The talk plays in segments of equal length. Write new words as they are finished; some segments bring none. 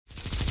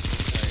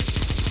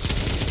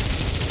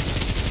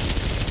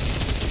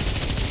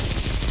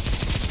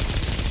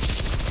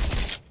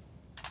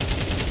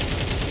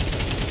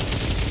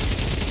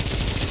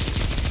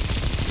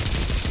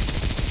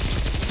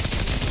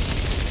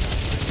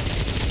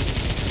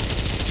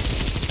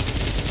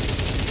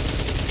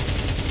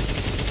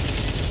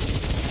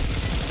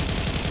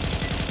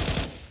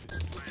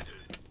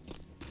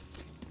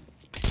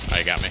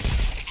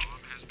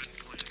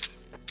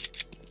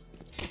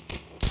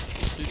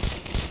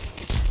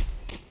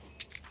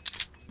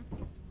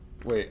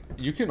Wait,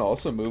 you can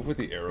also move with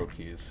the arrow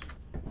keys.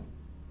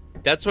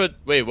 That's what.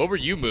 Wait, what were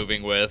you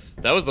moving with?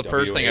 That was the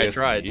first thing I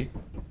tried.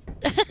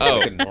 Oh,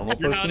 like a normal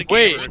person.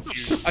 Wait, I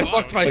Fuck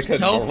fucked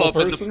myself up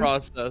in the person?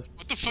 process.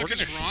 What the fuck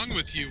is wrong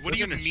with you? What do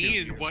you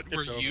mean? What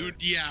were you?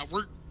 Yeah,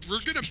 we're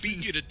gonna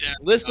beat you to death.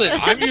 Listen,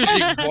 I'm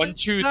using 1,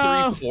 2, 3,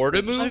 4 to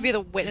I'm gonna move. be the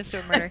witness to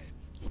a murder.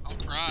 I'll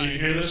cry. You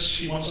hear this?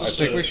 He wants us I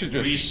think to we should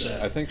just.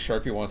 reset. I think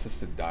Sharpie wants us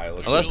to die.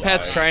 Let's Unless just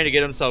Pat's die. trying to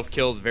get himself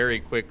killed very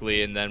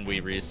quickly and then we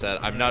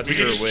reset. I'm not We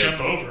sure can just which. jump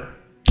over.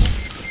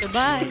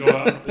 Goodbye. Go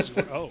out.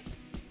 Oh.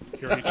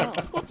 He already jumped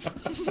off.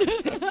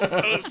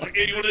 I was like,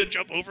 hey, you wanted to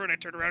jump over, and I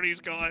turned around and he's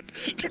gone.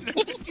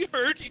 You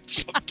heard he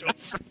jumped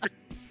over.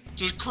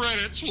 So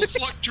credits will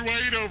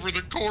fluctuate over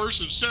the course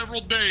of several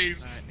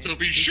days, so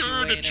be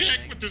sure to check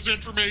with this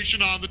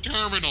information on the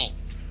terminal.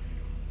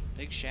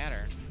 Big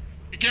shatter.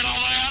 You get all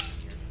that?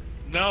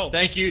 No.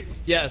 Thank you.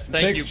 Yes,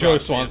 thank you, Joe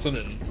Brock Swanson.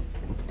 Jansen.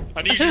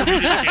 I need you to read it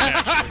again,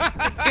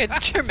 actually.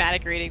 Good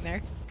dramatic reading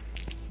there.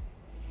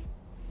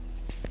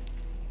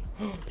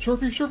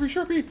 Sharpie, Sharpie,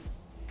 Sharpie!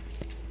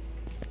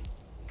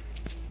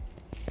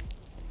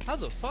 How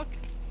the fuck?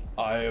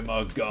 I am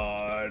a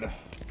god.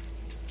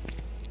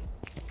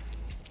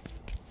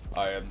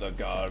 I am the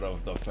god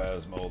of the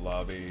Phasmo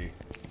lobby.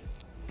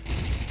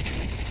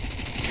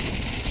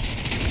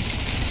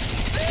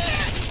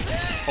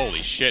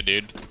 Holy shit,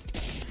 dude.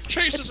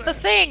 Chases It's the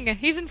thing!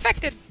 He's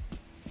infected!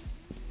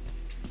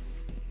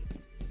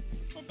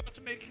 I'm about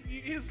to make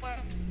his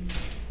laugh.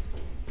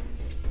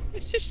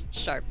 It's just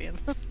Sharpie and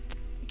I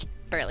can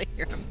barely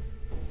hear him.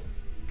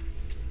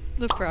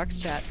 The Prox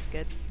chat's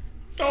good.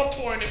 Don't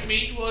point at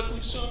me, you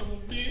ugly son of a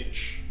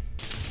bitch.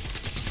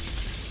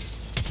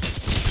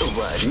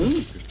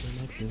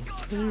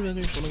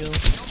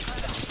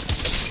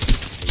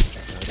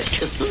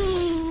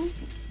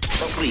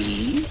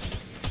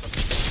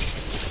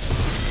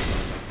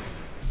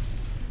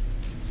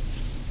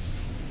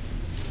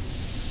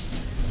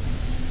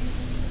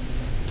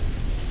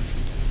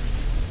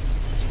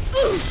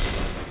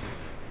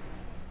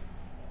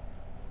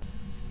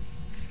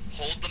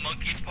 Hold the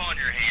monkey's paw in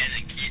your hand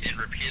and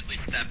repeatedly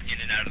step in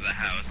and out of the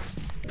house.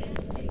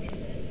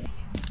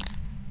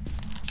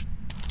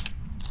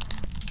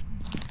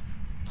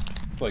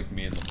 It's like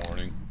me in the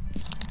morning.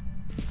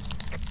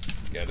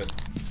 Get it?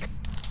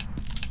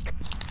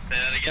 Say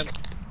that again.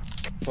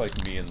 It's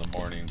like me in the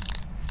morning.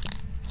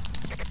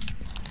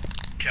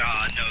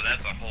 God, no,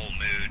 that's a whole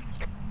mood.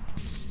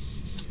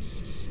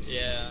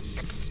 Yeah.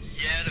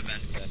 Yeah,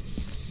 eventually.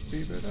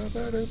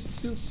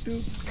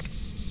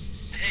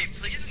 Hey,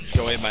 please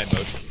enjoy my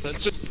motion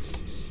sensor.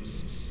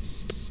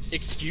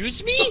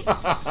 Excuse me?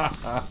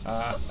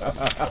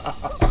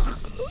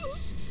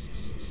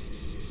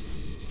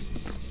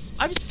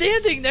 I'm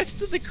standing next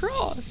to the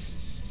cross.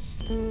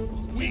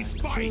 We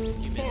fight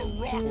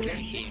for rock and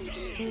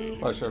games.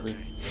 Bye, Sharpie.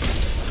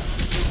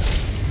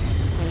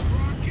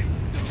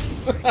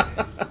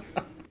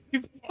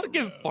 You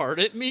fucking fart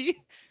at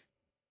me?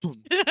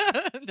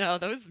 No,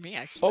 that was me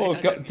actually. Oh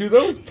god, dude,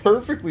 that was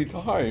perfectly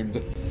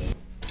timed.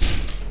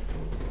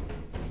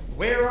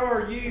 Where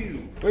are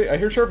you? Wait, I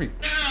hear Sharpie.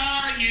 Where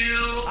are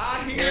you?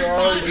 I hear Where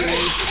are you?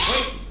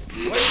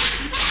 Wait.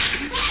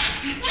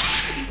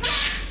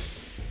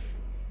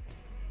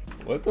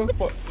 What the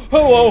fuck?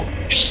 Hello!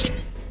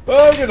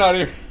 Oh, get out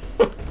of here.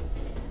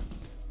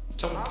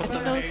 Someone I put don't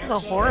their know, this is a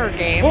hands up. horror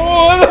game.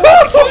 Oh,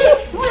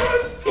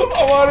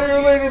 I'm out of here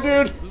later,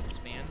 dude. Oops,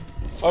 man.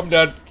 I'm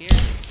dead. Scared.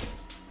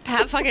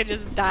 Pat fucking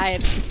just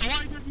died.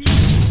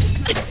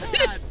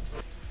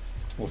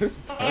 What is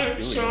Pat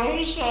I'm doing?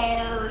 so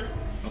sorry.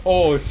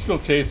 Oh, it's still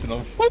chasing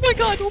him. Oh my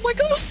god, oh my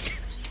god!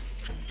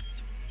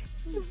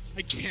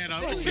 I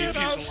cannot believe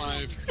he's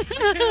alive.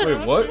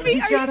 Wait, what? Wait,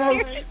 He are got you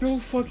out? serious? No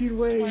fucking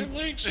way. My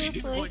legs are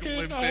Like broken.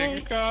 limping. Oh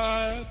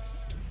god.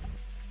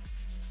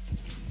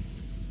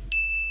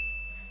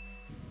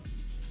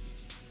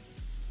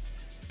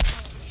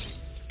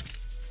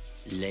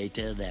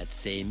 Later that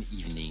same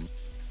evening.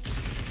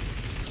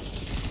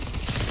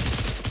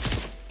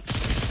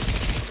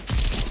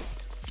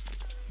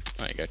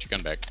 Oh, you got your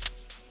gun back.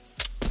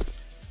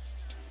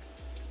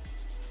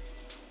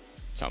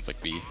 Sounds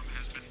like B.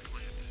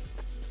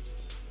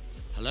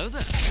 Hello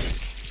there.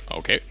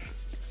 Okay.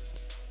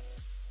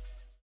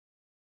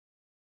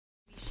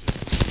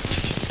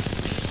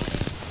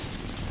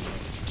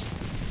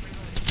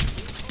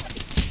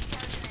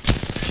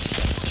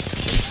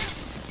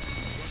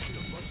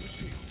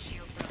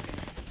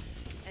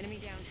 Enemy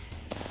down.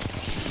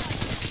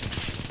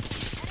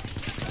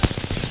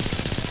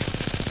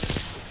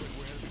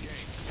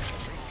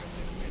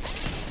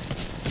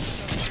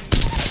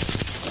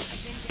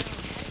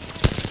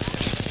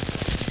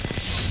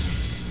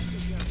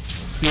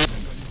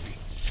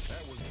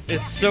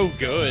 It's so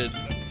good.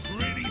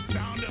 Ready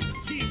sound of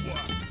teamwork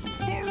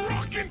for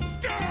rock and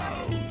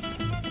stone.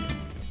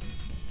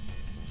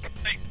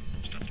 Hey,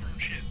 stop throwing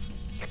shit.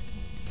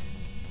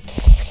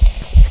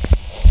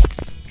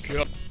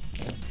 God.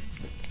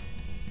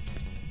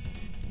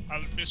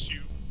 I'll miss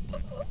you.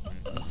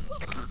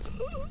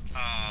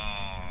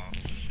 Oh,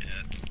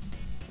 shit.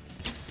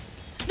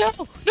 No!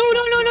 No!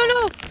 No! No! No!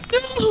 No! No!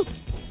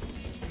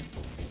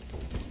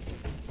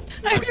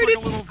 I heard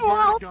it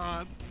squall.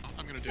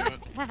 I'm gonna do it.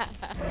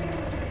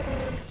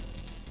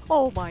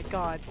 Oh my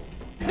god.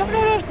 No! No!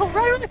 No! No!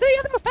 Run the other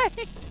way!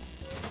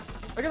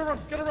 I gotta run,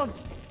 gotta run,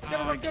 gotta I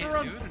run, gotta can't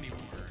run, do it anymore.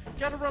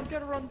 gotta run,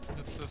 gotta run.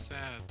 That's so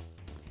sad.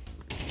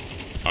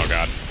 Oh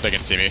god, they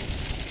can see me.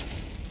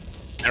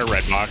 And a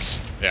red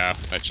box. Yeah,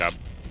 nice job.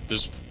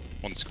 There's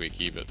one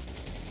squeaky, but.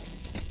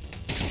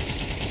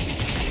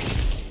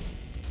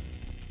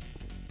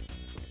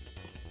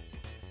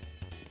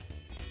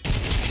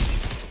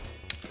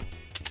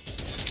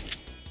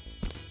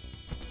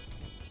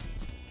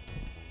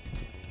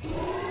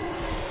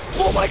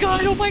 Oh my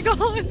god! Oh my god!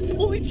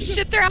 Holy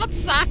shit! They're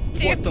outside,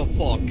 dude. What the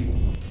fuck?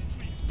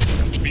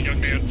 Catch me, young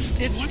man.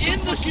 It's What in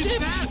the the fuck is ship.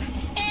 that?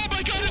 Oh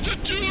my god, it's a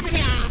dune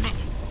worm!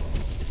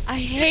 I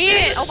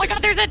hate it! Oh my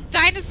god! There's a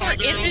dinosaur Oh,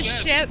 they're in all the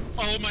dead. ship.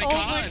 Oh my Oh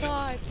god! my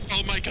god!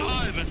 Oh my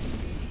god!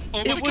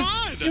 Oh my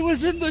god! It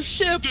was in the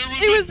ship. There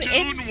was It a was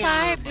dune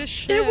inside worm! the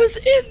ship. It was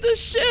in the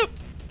ship.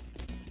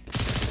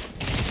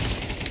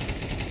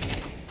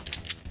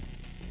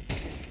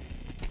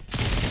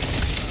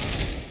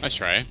 Nice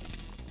try.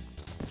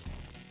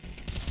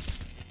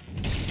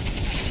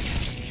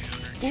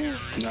 Good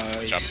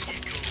job.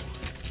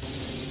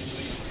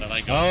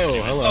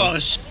 Oh, hello. Oh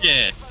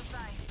shit!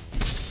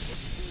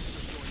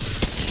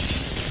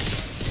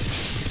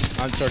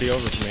 It's already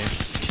over for me.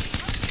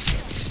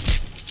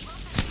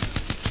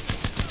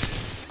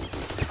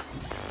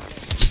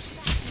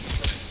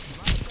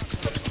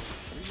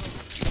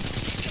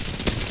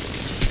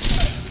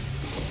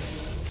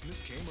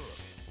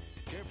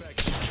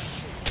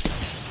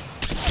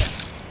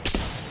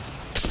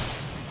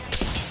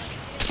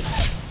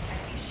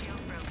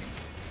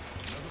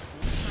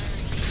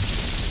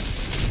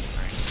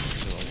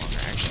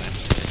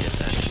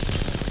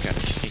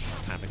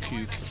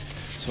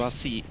 So I'll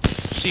see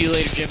you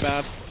later, Jim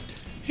Bob.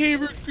 Hey,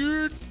 we're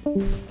good.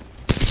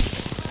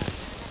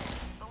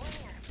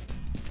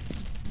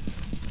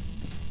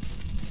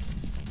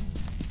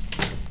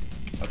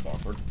 That's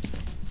awkward.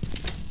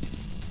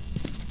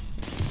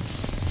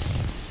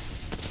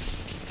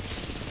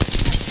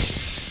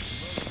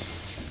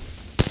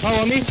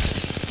 Follow me.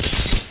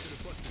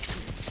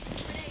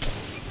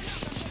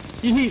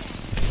 Hee.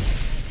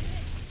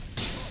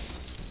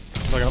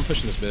 Look, I'm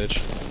pushing this bitch.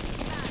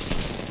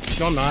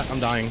 No, I'm not. I'm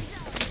dying.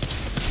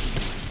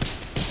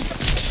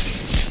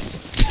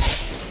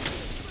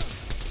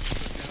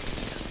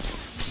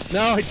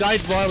 No, I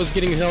died while I was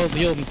getting healed.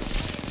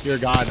 You're a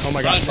god. Oh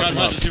my god. Run!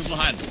 There's people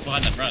behind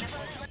them. Run!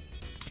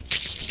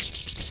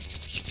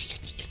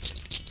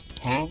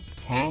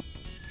 Huh?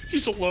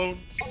 He's alone.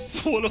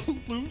 What a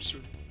loser.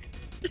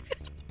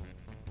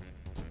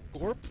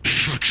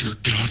 Shut your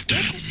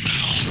goddamn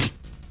mouth!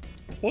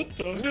 What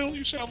the hell?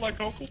 You sound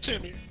like Uncle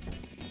Timmy.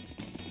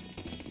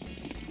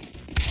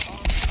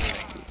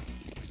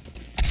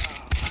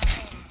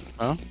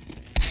 Huh?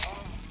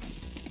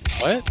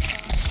 What?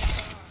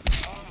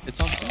 It's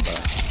on standby.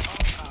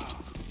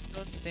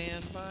 On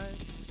standby.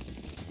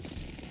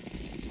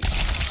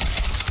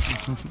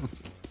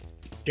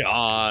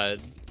 God.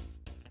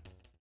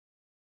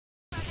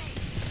 Hold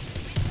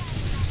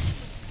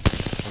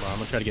on, I'm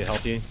gonna try to get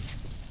healthy.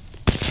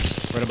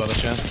 Right above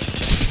us, yeah.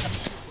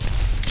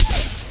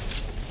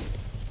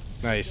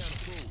 Nice.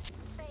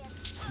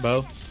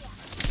 Bo.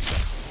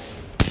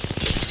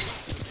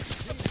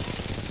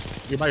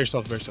 You're by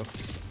yourself, by yourself.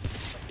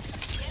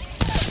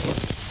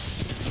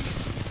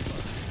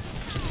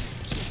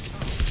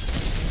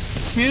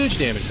 Huge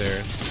damage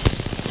there.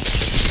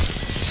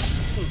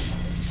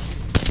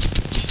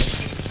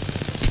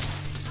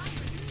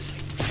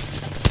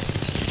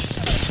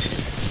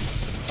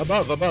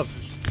 Above.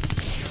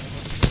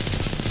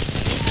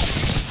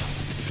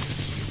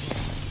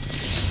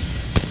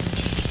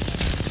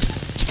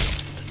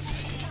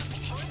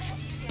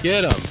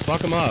 Get him.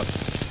 Fuck him up.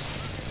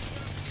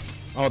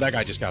 Oh, that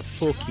guy just got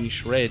fucking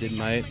shredded,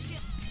 mate.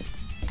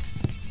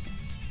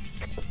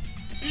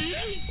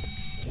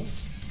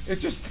 It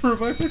just threw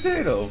my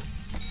potato.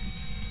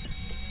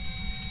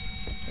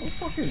 Oh,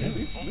 fucking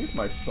leave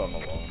my son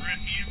alone.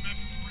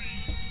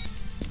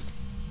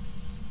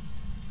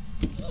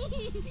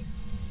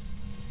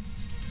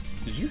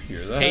 Did you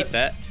hear that? Hate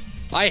that.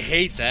 I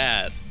hate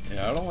that.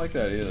 Yeah, I don't like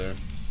that either.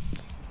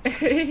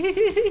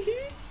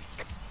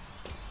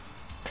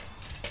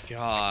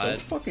 God.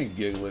 Don't fucking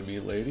giggle at me,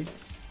 lady.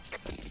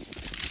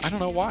 I don't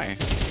know why.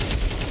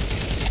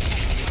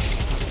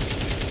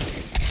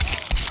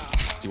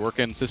 Does he work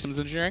in systems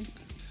engineering?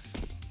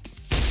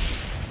 I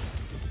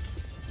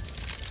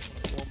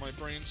wore my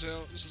brains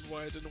out. This is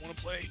why I didn't want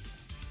to play.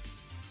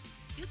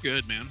 You're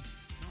good, man.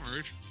 No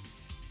worries.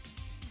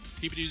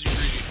 Keep it easy,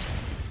 greedy.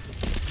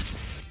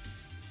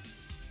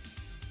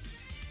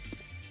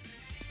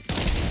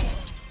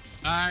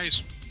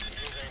 Nice.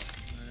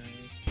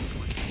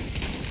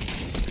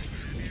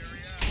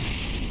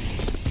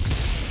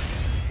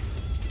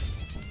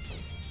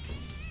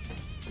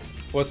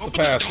 What's the Open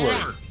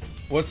password? door.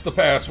 What's the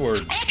password?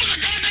 Open the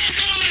goddamn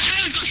door! My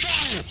hands are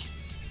full!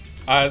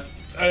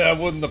 That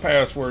wasn't the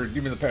password.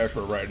 Give me the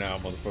password right now,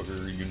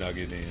 motherfucker. You're not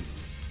getting in.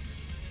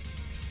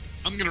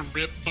 I'm gonna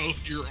rip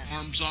both your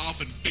arms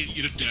off and beat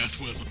you to death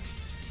with them.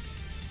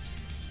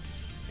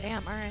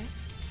 Damn, alright.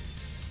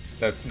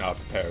 That's not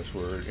the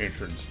password.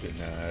 Entrance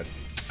denied.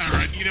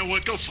 Alright, you know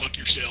what? Go fuck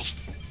yourself.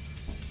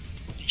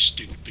 You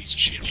stupid piece of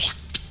shit.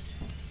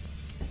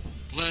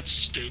 Well, that's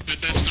stupid.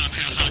 That's not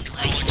how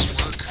hydraulics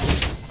work.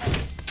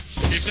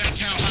 If that's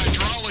how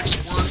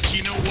hydraulics work,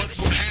 you know what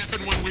would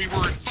happen when we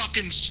were in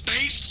fucking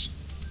space?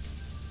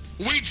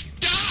 We'd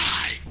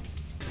die!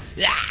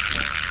 Yeah,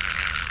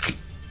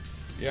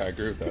 I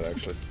agree with that,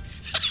 actually.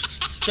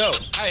 So,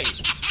 hey,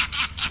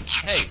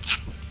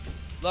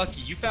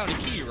 Lucky, you found a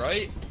key,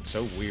 right?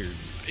 So weird.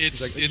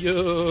 It's like,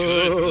 good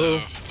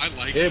though. I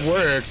like it. It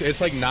works. It's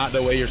like not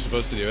the way you're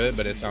supposed to do it,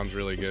 but it sounds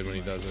really good when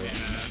he does it.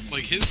 Yeah,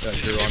 like his, That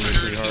have drew you on ever me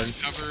heard pretty hard. his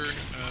cover of,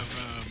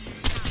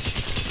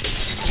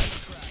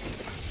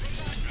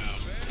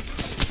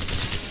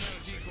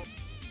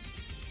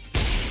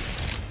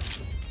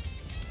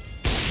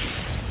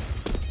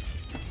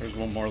 There's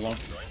one more long.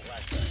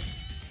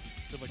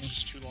 They're like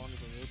just too long to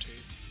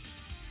rotate.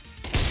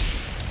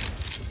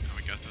 oh,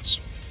 we got this.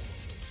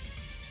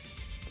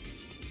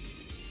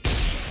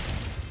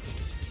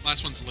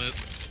 Last one's lit.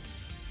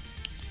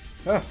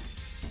 Ah,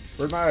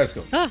 where'd my eyes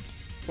go? Ah.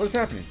 What is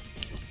happening?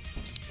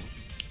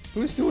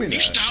 Who's doing You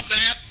that? stop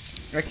that!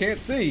 I can't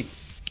see.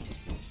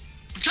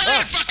 I'm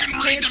trying to fucking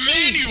read the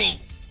manual!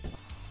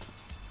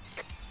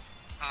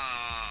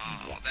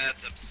 Oh,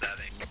 that's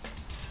upsetting.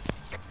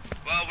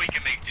 Well, we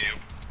can make do.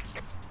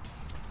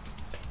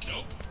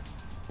 Nope.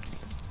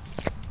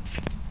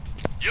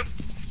 Yep.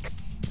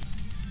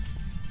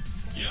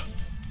 Yep.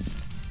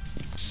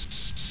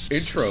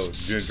 Intro,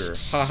 Ginger.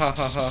 Ha ha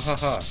ha ha ha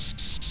ha.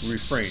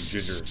 Refrain,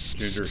 Ginger.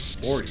 Ginger,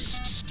 sporty.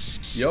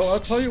 Yo, I'll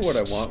tell you what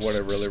I want, what I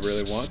really,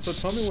 really want. So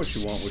tell me what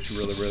you want, what you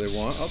really, really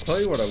want. I'll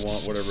tell you what I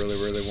want, what I really,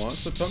 really want.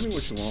 So tell me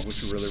what you want,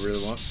 what you really,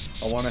 really want.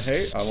 I want to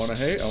hate, I want to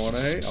hate, I want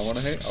to hate, I want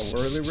to hate. I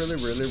really, really,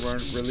 really,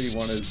 really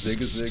want to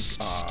zig a zig.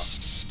 Ah,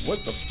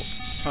 what the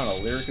kind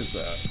of lyric is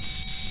that?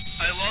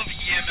 I love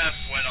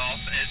EMF went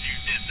off as you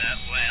did that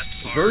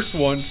last part. Verse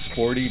 1,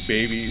 sporty,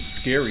 baby,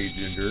 scary,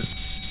 Ginger.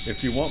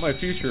 If you want my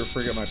future,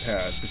 forget my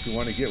past. If you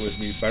want to get with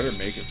me, better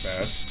make it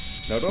fast.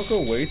 Now don't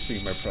go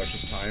wasting my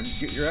precious time.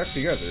 Get your act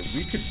together.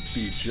 We could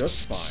be just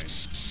fine.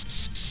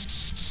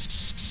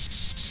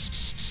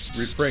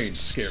 Refrain,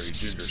 scary,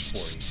 Ginger,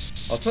 sporty.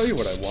 I'll tell you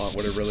what I want,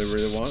 what I really,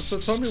 really want. So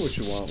tell me what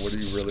you want, what do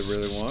you really,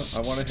 really want?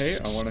 I want to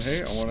hate, I want to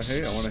hate, I want to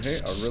hate, I want to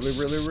hate. I really,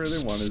 really,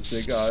 really want to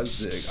zig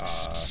zig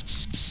ah.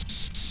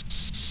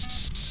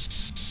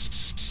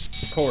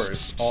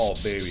 Chorus, all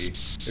baby.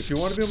 If you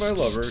want to be my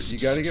lover, you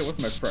gotta get with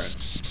my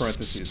friends.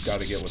 Parentheses,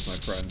 gotta get with my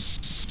friends.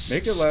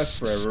 Make it last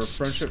forever,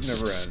 friendship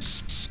never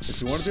ends. If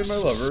you want to be my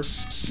lover,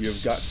 you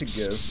have got to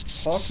give.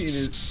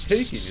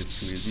 Taking is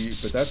too easy,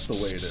 but that's the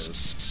way it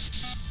is.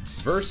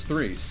 Verse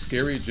 3,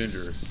 scary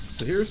Ginger.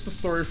 So here's the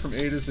story from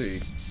A to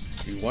Z.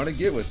 If you want to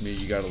get with me,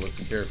 you gotta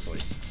listen carefully.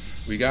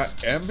 We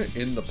got M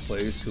in the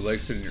place who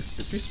likes it in your...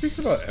 Is he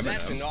speaking about Eminem?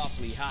 That's an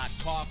awfully hot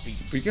coffee.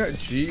 We got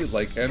G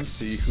like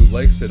MC who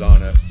likes it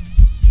on it.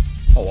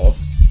 Hello.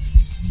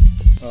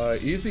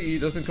 Easy E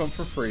doesn't come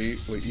for free.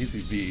 Wait, Easy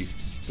V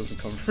doesn't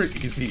come for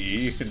Easy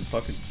E in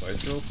fucking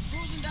Spice Girls.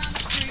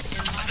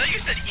 I thought you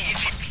said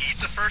Easy Pete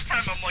the first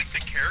time. I'm like, the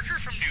character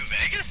from New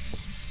Vegas?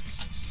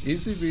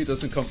 Easy V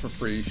doesn't come for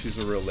free.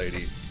 She's a real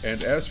lady.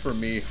 And as for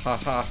me,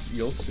 haha,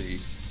 you'll see.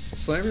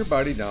 Slam your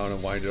body down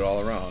and wind it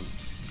all around.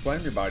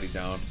 Slam your body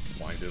down,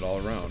 wind it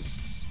all around.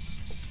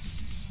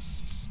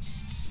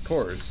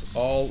 Chorus,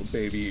 all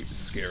baby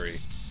scary.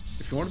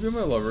 If you want to be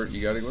my lover, you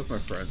gotta get with my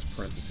friends.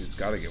 Parentheses,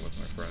 gotta get with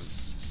my friends.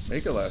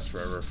 Make it last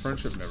forever.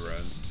 Friendship never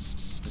ends.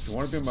 If you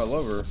want to be my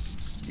lover,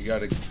 you got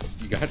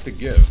to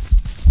give.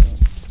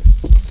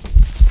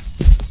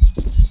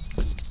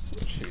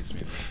 Chase me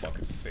in the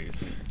fucking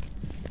basement.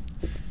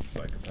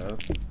 Psychopath.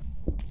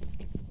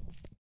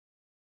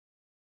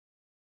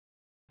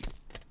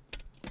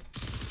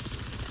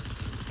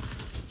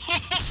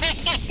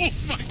 Oh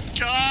my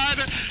god!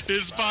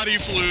 His body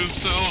flew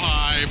so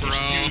high,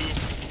 bro.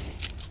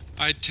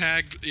 I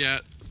tagged, yeah,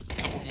 a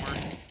couple more.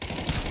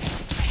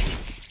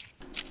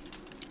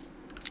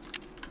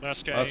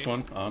 Last guy. Last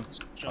one, on.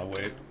 I'll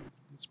wait.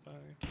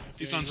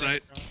 He's on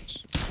site.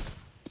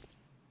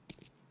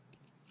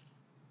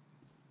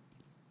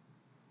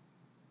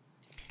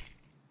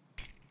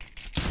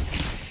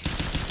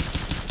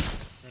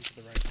 Run to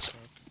the right,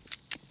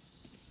 smoke.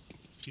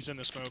 He's in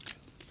the smoke.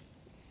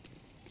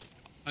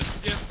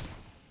 Yeah.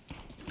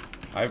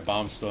 I have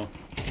bombs still.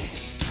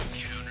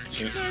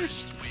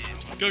 Nice.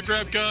 Go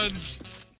grab guns.